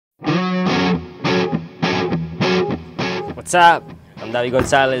What's up? I'm David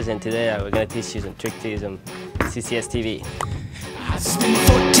Gonzalez, and today we're gonna teach you some trick tees on CCS TV. I spent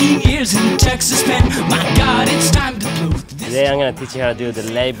 14 years in Texas, man. My God, it's time to blow. Today I'm gonna teach you how to do the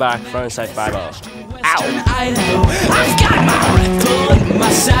layback frontside 5-0. Ow! I've got my rifle and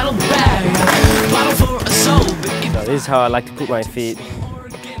my saddlebag, bottle for a soul. So this is how I like to put my feet.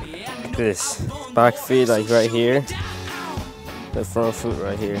 Like this. Back feet like right here. The front foot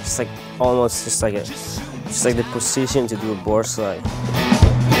right here. It's like almost just like the position to do a board slide. On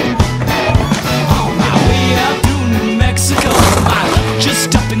my way up to New Mexico, my luck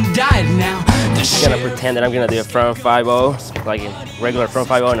just up and died now. I'm gonna pretend that I'm gonna do a front 5-0, like a regular front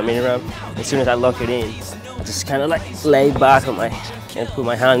 5-0 in a mini ramp. As soon as I lock it in, I just kind of like lay back on and put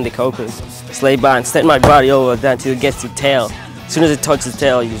my hand in the coping. Just lay back and extend my body over that until it gets to the tail. As soon as it touches the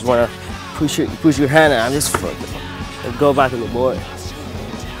tail, you just wanna push your hand out and just and go back on the board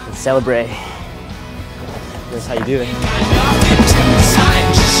and celebrate. That's how you do it.